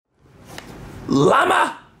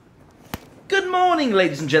Llama! Good morning,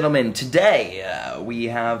 ladies and gentlemen. Today, we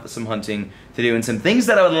have some hunting to do and some things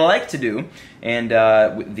that I would like to do. And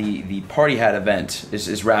the party hat event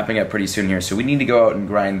is wrapping up pretty soon here, so we need to go out and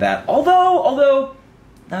grind that. Although,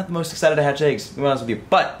 not the most excited to hatch eggs, to be honest with you.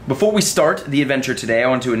 But before we start the adventure today, I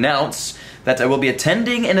want to announce that I will be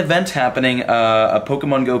attending an event happening, a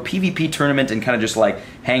Pokemon GO PvP tournament and kind of just like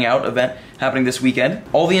hangout event happening this weekend.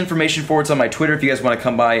 All the information for it's on my Twitter if you guys want to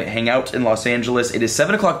come by, hang out in Los Angeles. It is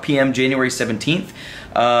 7 o'clock p.m. January 17th.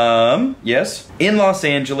 Yes, in Los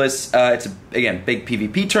Angeles. It's a, again, big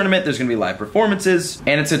PvP tournament. There's gonna be live performances,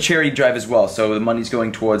 and it's a charity drive as well, so the money's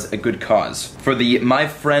going towards a good cause. For the My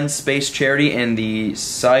Friend Space charity and the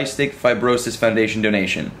Cystic Fibrosis Foundation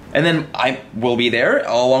donation. And then I will be there,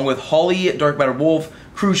 along with Holly, Dark Matter Wolf,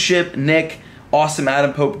 Cruise Ship, Nick, Awesome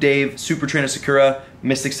Adam, Pope Dave, Super Trainer Sakura,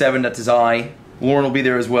 Mystic 7, that's his eye. Lauren will be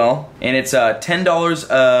there as well. And it's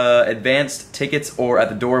 $10 advanced tickets or at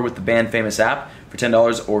the door with the band Famous app for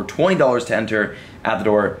 $10 or $20 to enter at the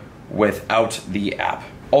door without the app.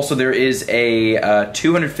 Also, there is a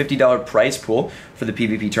 $250 prize pool for the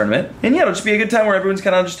PvP tournament. And yeah, it'll just be a good time where everyone's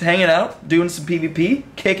kind of just hanging out, doing some PvP,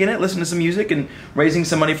 kicking it, listening to some music, and raising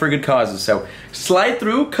some money for good causes. So slide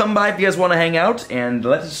through, come by if you guys want to hang out, and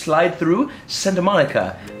let's slide through Santa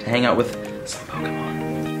Monica to hang out with some Pokemon.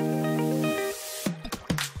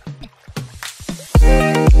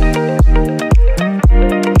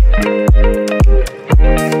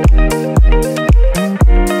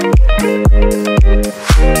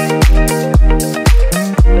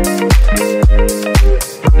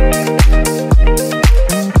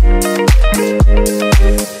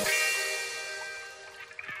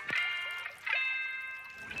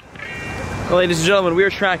 Well, ladies and gentlemen, we are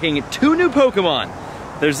tracking two new Pokemon.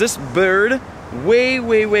 There's this bird way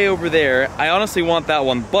over there. I honestly want that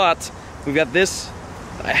one, but we've got this.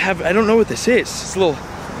 I don't know what this is. It's a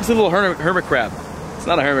little hermit crab. It's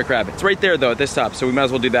not a hermit crab. It's right there though at this top, so we might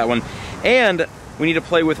as well do that one. And we need to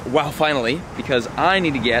play with WoW finally, because I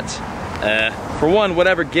need to get, for one,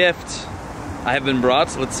 whatever gift I have been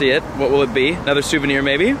brought. Let's see it. What will it be? Another souvenir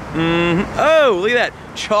maybe? Oh, look at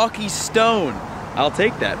that. Chalky Stone. I'll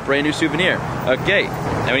take that, brand new souvenir. Okay,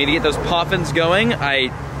 now we need to get those poffins going.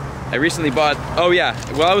 I recently bought, oh yeah,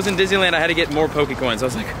 while I was in Disneyland I had to get more Pokecoins. I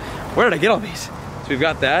was like, where did I get all these? So we've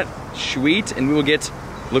got that, sweet, and we will get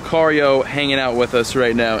Lucario hanging out with us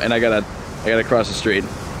right now, and I gotta cross the street.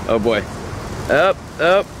 Oh boy. Up,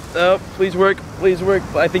 please work.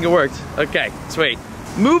 I think it worked. Okay, sweet.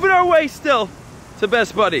 Moving our way still to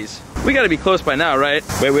Best Buddies. We gotta be close by now, right?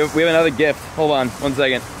 Wait, we have another gift. Hold on, 1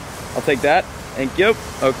 second. I'll take that. Thank you.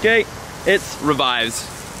 Okay, it's Revives.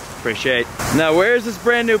 Appreciate. Now, where's this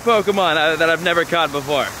brand new Pokemon that I've never caught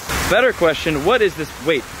before? Better question, what is this?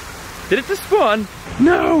 Wait, did it just spawn?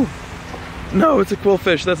 No, it's a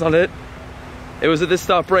Quillfish, that's not it. It was at this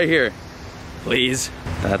stop right here. Please.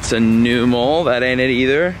 That's a Numel, that ain't it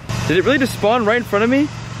either. Did it really just spawn right in front of me?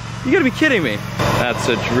 You gotta be kidding me. That's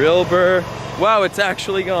a Drillbur. Wow, it's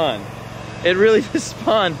actually gone. It really just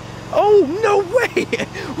spawned. Oh, no way!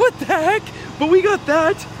 What the heck? But we got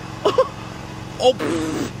that. Oh,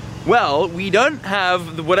 well, we don't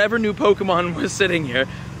have whatever new Pokemon was sitting here,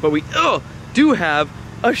 but we do have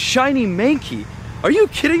a shiny Mankey. Are you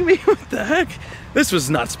kidding me? What the heck? This was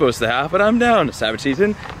not supposed to happen. I'm down. Savage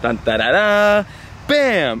Season. Dun da da da.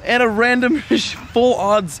 Bam! And a random full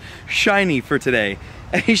odds shiny for today.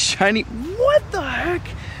 A shiny. What the heck?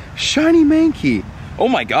 Shiny Mankey. Oh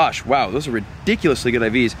my gosh! Wow, those are ridiculously good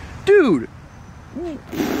IVs. Dude,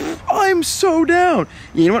 I'm so down.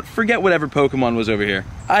 You know what? Forget whatever Pokemon was over here.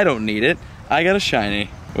 I don't need it. I got a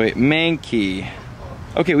shiny. Wait, Mankey.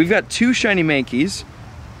 Okay, we've got two shiny Mankeys.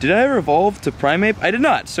 Did I ever evolve to Primeape? I did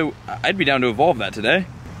not, so I'd be down to evolve that today.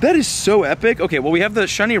 That is so epic. Okay, well, we have the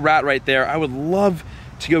shiny rat right there. I would love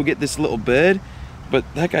to go get this little bird, but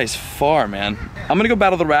that guy's far, man. I'm gonna go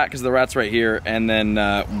battle the rat because the rat's right here, and then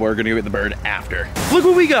we're gonna go get the bird after. Look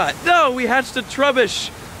what we got. No, we hatched a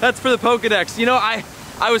Trubbish. That's for the Pokedex. You know, I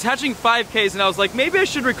was hatching 5Ks and I was like, maybe I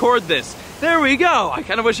should record this. There we go. I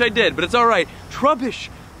kind of wish I did, but it's all right. Trubbish,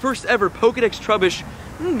 first ever Pokedex Trubbish.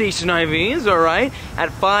 Decent IVs, all right,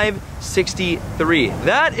 at 563.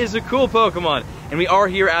 That is a cool Pokemon. And we are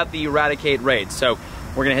here at the Eradicate raid, so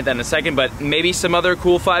we're gonna hit that in a second, but maybe some other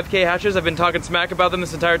cool 5K hatches. I've been talking smack about them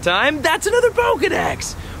this entire time. That's another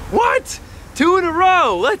Pokedex. What? 2 in a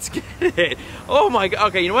row, let's get it. Oh my god,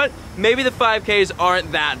 okay, you know what? Maybe the 5Ks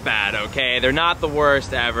aren't that bad, okay? They're not the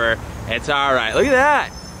worst ever. It's all right, look at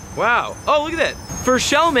that. Wow, oh, look at that. For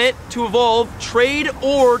Shelmet to evolve, trade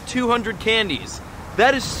or 200 candies.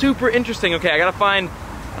 That is super interesting. Okay, I gotta find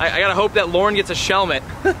I gotta hope that Lauren gets a Shelmet.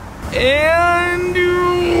 And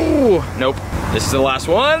nope. This is the last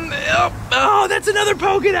one. Oh, that's another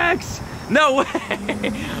Pokédex. No way.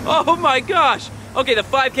 Oh my gosh. Okay, the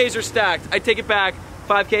 5Ks are stacked. I take it back.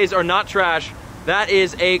 5Ks are not trash. That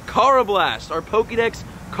is a Carablast, our Pokédex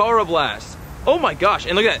Carablast. Oh my gosh,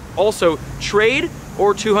 and look at that. Also, trade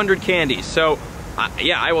or 200 candies. So,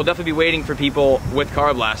 yeah, I will definitely be waiting for people with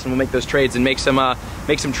Carablast, and we'll make those trades and make some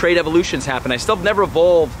trade evolutions happen. I still have never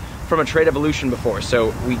evolved from a trade evolution before,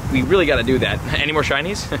 so we really got to do that. Any more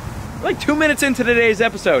shinies? Like 2 minutes into today's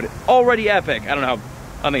episode, already epic. I don't know,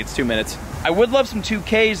 I don't think it's 2 minutes. I would love some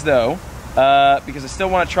 2Ks though, because I still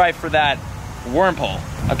want to try for that Wormpole.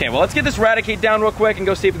 Okay, well let's get this Raticate down real quick and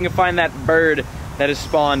go see if we can find that bird that has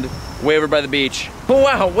spawned way over by the beach.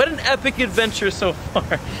 Wow, what an epic adventure so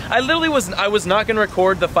far. I was not gonna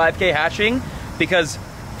record the 5K hatching because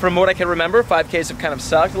from what I can remember, 5Ks have kind of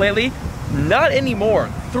sucked lately. Not anymore.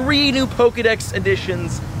 3 new Pokédex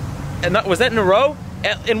editions, and was that in a row?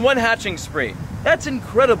 In one hatching spree. That's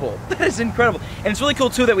incredible. That is incredible. And it's really cool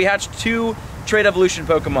too that we hatched 2 trade evolution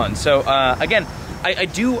Pokemon. So again,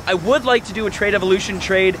 I would like to do a trade evolution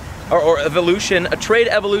or evolution, a trade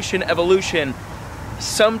evolution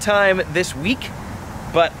sometime this week,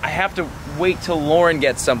 but I have to wait till Lauren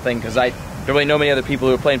gets something because I don't really know many other people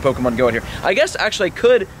who are playing Pokemon GO out here. I guess actually I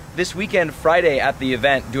could this weekend, Friday at the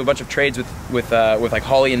event, do a bunch of trades with like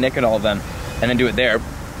Holly and Nick and all of them, and then do it there.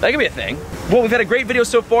 That could be a thing. Well, we've had a great video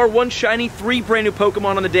so far. 1 shiny, 3 brand new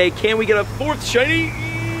Pokemon on the day. Can we get a 4th shiny?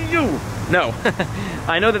 No.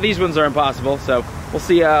 I know that these ones are impossible, so we'll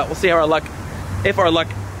see how our luck, if our luck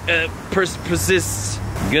persists.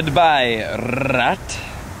 Goodbye, rat.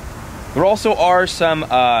 There also are some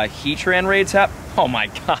Heatran raids oh my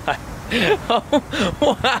god.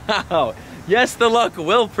 Oh, wow. Yes, the luck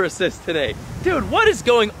will persist today. Dude, what is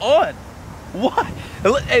going on? What?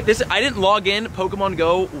 I didn't log in Pokemon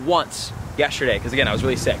GO once yesterday, because again, I was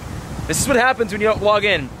really sick. This is what happens when you don't log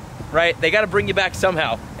in, right? They gotta bring you back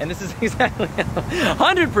somehow. And this is exactly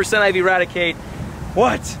 100% IV Raticate.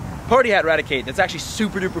 What? Party Hat Raticate. That's actually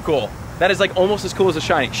super duper cool. That is like almost as cool as a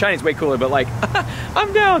shiny. Shiny's way cooler, but like,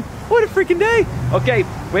 I'm down. What a freaking day. Okay,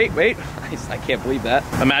 wait. I can't believe that.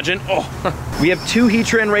 Imagine, we have 2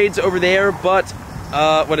 Heatran raids over there, but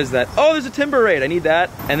what is that? Oh, there's a Timber raid, I need that.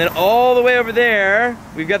 And then all the way over there,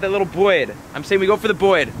 we've got that little Boyd. I'm saying we go for the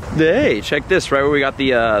Boyd. Hey, check this, right where we got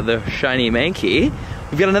the shiny Mankey.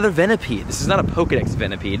 We've got another Venipede. This is not a Pokedex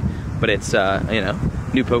Venipede, but it's, you know,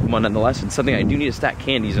 new Pokemon nonetheless, and something I do need to stack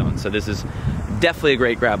candies on, so this is definitely a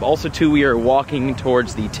great grab. Also, too, we are walking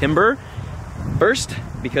towards the Timber first,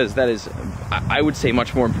 because that is, I would say,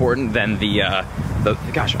 much more important than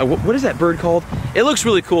gosh, what is that bird called? It looks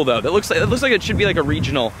really cool though. It looks like it should be like a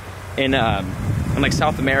regional in like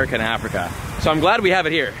South America and Africa. So I'm glad we have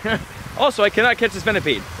it here. Also, I cannot catch this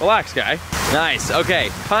Venipede. Relax, guy. Nice. Okay,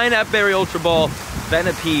 Pineapple Berry Ultra Ball,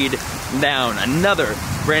 Venipede down. Another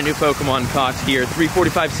brand new Pokemon caught here.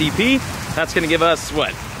 345 CP. That's gonna give us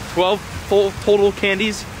what? 12 full total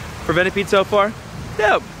candies for Venipede so far.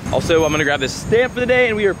 Dope. Also, I'm gonna grab this stamp for the day,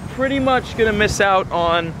 and we are pretty much gonna miss out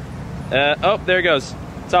on. Oh, there it goes.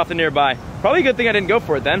 It's off the nearby. Probably a good thing I didn't go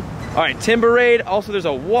for it then. All right, Timber Raid. Also, there's a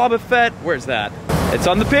Wobbuffet. Where's that? It's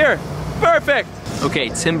on the pier. Perfect. Okay,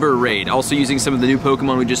 Timber Raid. Also using some of the new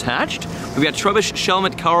Pokemon we just hatched. We've got Trubbish,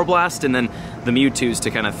 Shelmet, Carablast, and then the Mewtwo's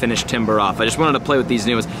to kind of finish Timber off. I just wanted to play with these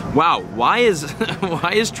new ones. Wow, why is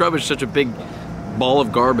Trubbish such a big ball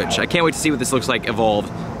of garbage? I can't wait to see what this looks like evolved.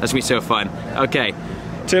 That's gonna be so fun. Okay,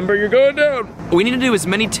 Timber, you're going down. We need to do as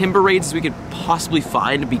many Timber Raids as we could possibly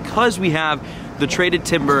find because we have the traded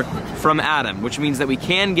Timber from Adam, which means that we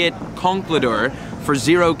can get Conkeldurr for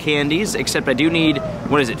 0 candies, except I do need,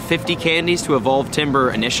 50 candies to evolve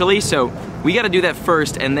Timber initially, so we gotta do that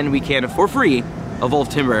first, and then we can, for free, evolve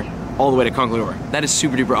Timber all the way to Conkeldurr. That is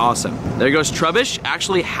super duper awesome. There goes Trubbish,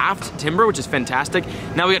 actually halved Timber, which is fantastic.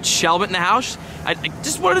 Now we got Shelmet in the house. I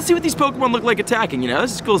just wanted to see what these Pokemon look like attacking, you know?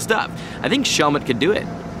 This is cool stuff. I think Shelmet could do it.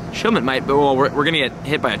 Shelmet might, but well, we're gonna get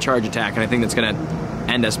hit by a charge attack, and I think that's gonna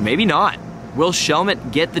end us. Maybe not. Will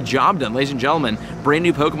Shelmet get the job done, ladies and gentlemen? Brand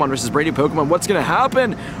new Pokemon versus brand new Pokemon. What's gonna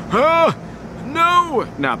happen? No!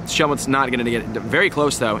 No, Shelmet's not gonna get very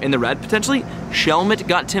close though. In the red, potentially. Shelmet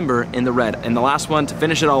got Timber in the red. And the last one to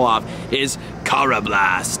finish it all off is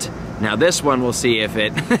Carablast. Now this one, we'll see if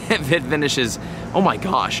it if it finishes. Oh my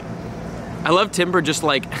gosh. I love Timber just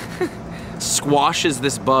like squashes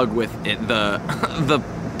this bug with it, the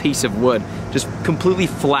piece of wood. Just completely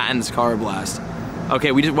flattens Carablast.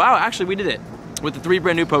 Okay, wow, actually we did it. With the 3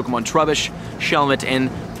 brand new Pokemon, Trubbish, Shelmet, and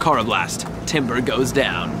Carablast. Timber goes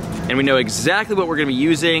down. And we know exactly what we're gonna be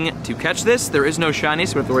using to catch this. There is no shiny,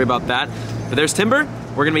 so we don't have to worry about that. But there's Timber.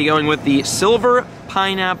 We're gonna be going with the Silver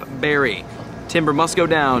Pineapple Berry. Timber must go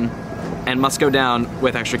down, and must go down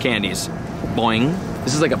with extra candies. Boing.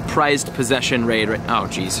 This is like a prized possession raid, right? Oh,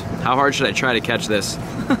 geez. How hard should I try to catch this?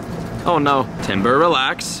 Oh no. Timber,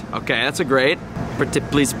 relax. Okay, that's a great. Pretty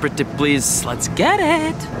please, let's get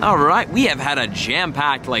it. All right, we have had a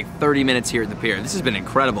jam-packed like 30 minutes here at the pier. This has been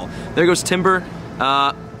incredible. There goes Timber.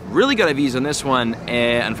 Really good IVs on this one,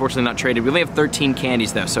 unfortunately not traded. We only have 13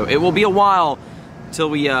 candies though, so it will be a while till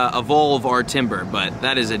we evolve our Timber, but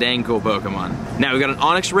that is a dang cool Pokemon. Now we got an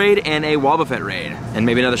Onix raid and a Wobbuffet raid, and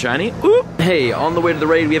maybe another shiny. Ooh. Hey, on the way to the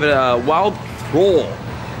raid, we have a Wild Troll.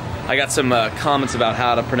 I got some comments about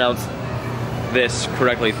how to pronounce this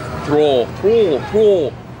correctly. Troll.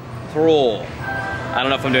 I don't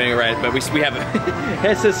know if I'm doing it right, but we have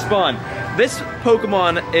it says spawn. This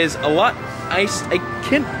Pokemon is a lot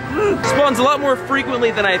spawns a lot more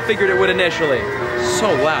frequently than I figured it would initially. So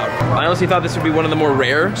loud. I honestly thought this would be one of the more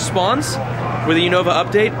rare spawns with the Unova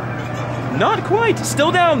update. Not quite.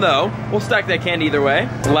 Still down though. We'll stack that candy either way.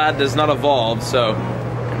 Lad does not evolve, so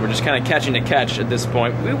we're just kind of catching to catch at this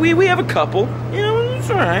point. We have a couple. You know, it's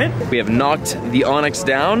all right. We have knocked the Onix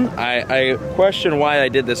down. I question why I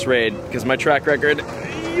did this raid because my track record.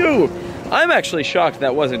 I'm actually shocked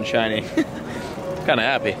that wasn't shiny. Kind of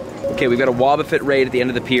happy. Okay, we've got a Wobbuffet raid at the end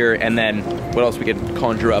of the pier, and then what else we could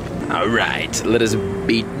conjure up? All right, let us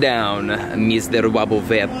beat down Mr.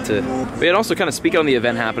 Wobbuffet. We can also kind of speak on the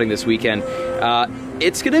event happening this weekend.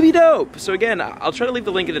 It's gonna be dope. So again, I'll try to leave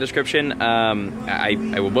the link in the description. I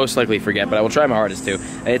will most likely forget, but I will try my hardest to.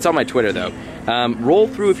 It's on my Twitter though. Roll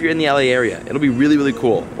through if you're in the LA area. It'll be really, really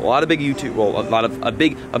cool. A lot of big YouTube, well,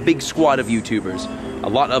 a big squad of YouTubers. A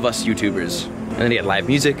lot of us YouTubers. And then you get live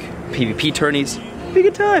music, PvP tourneys. Be a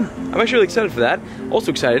good time. I'm actually really excited for that.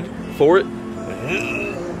 Also excited for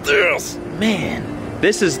this. Man,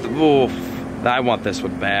 this is, oof, I want this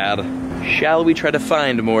one bad. Shall we try to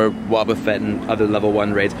find more Wobbuffet and other level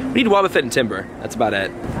 1 raids? We need Wobbuffet and Timber. That's about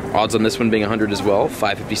it. Odds on this one being 100 as well.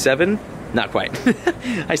 557. Not quite.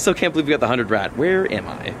 I still can't believe we got the 100 rat. Where am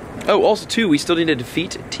I? Oh, also too, we still need to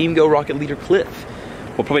defeat Team Go Rocket Leader Cliff.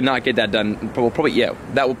 We'll probably not get that done. That will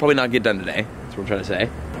probably not get done today. That's what I'm trying to say.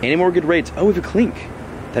 Any more good raids? Oh, we have a Clink.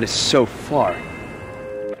 That is so far.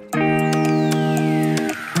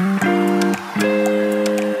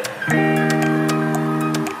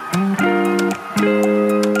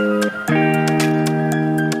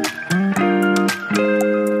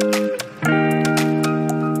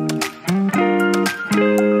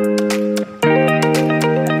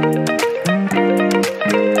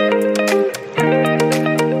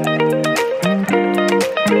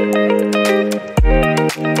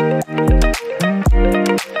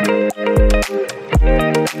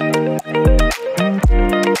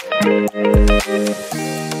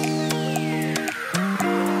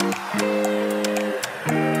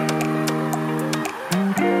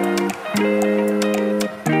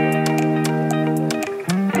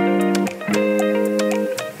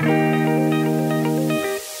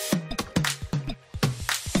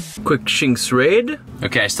 Quick Shinx raid.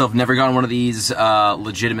 Okay, I still have never gotten one of these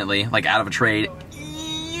legitimately, like out of a trade.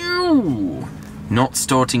 Ew. Not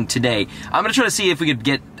starting today. I'm gonna try to see if we could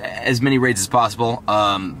get as many raids as possible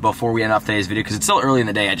before we end off today's video, because it's still early in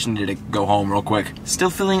the day. I just needed to go home real quick. Still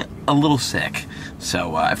feeling a little sick.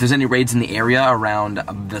 So if there's any raids in the area around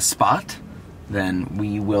the spot, then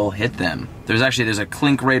we will hit them. There's a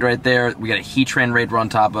Clink raid right there. We got a Heatran raid we're on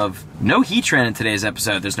top of. No Heatran in today's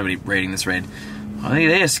episode. There's nobody raiding this raid. Well,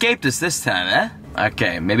 they escaped us this time, eh?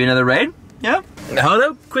 Okay, maybe another raid? Yeah. Hold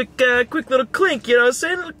up, quick little Clink, you know what I'm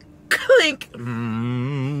saying? Little Clink.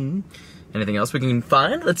 Anything else we can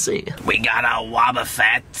find? Let's see. We got a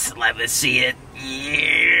Wobbuffet. Let me see it.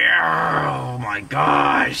 Yeah. Oh my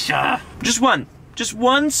gosh. Just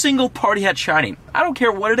one single party hat shiny. I don't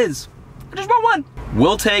care what it is. I just want one.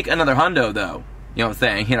 We'll take another hundo though. You know what I'm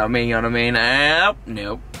saying? You know what I mean?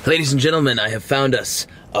 Nope. Ladies and gentlemen, I have found us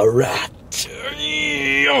a rat.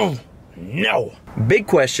 No. Big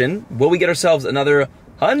question, will we get ourselves another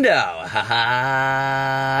hundo?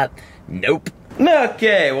 Haha. Nope.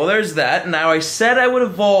 Okay, well there's that. Now I said I would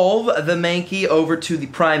evolve the Mankey over to the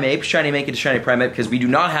Primeape, Shiny Mankey to Shiny Primeape, because we do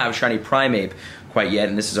not have Shiny Primeape quite yet,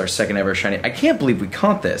 and this is our second ever Shiny. I can't believe we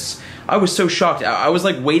caught this. I was so shocked. I was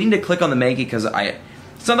like waiting to click on the Mankey because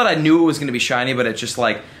it's not that I knew it was gonna be shiny, but it's just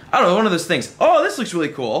like, I don't know, one of those things. Oh, this looks really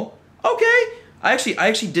cool. Okay. I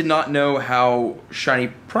actually did not know how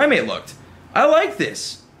shiny Primeape looked. I like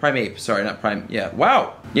this. Primeape, sorry, not Prime, yeah,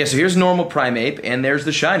 wow. Yeah, so here's normal Primeape, and there's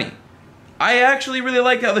the shiny. I actually really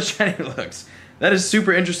like how the shiny looks. That is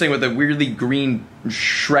super interesting with the weirdly green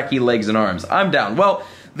Shreky legs and arms. I'm down. Well,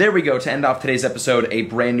 there we go to end off today's episode, a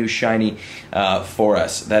brand new shiny for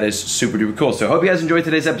us. That is super duper cool. So I hope you guys enjoyed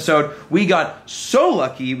today's episode. We got so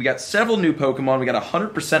lucky. We got several new Pokemon. We got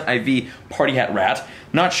 100% IV Party Hat Rat.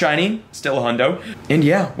 Not shiny, still a hundo. And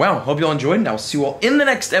yeah, wow, hope you all enjoyed, and I'll see you all in the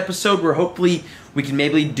next episode where hopefully we can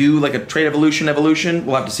maybe do like a trait evolution.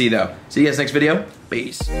 We'll have to see though. See you guys next video.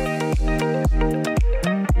 Peace.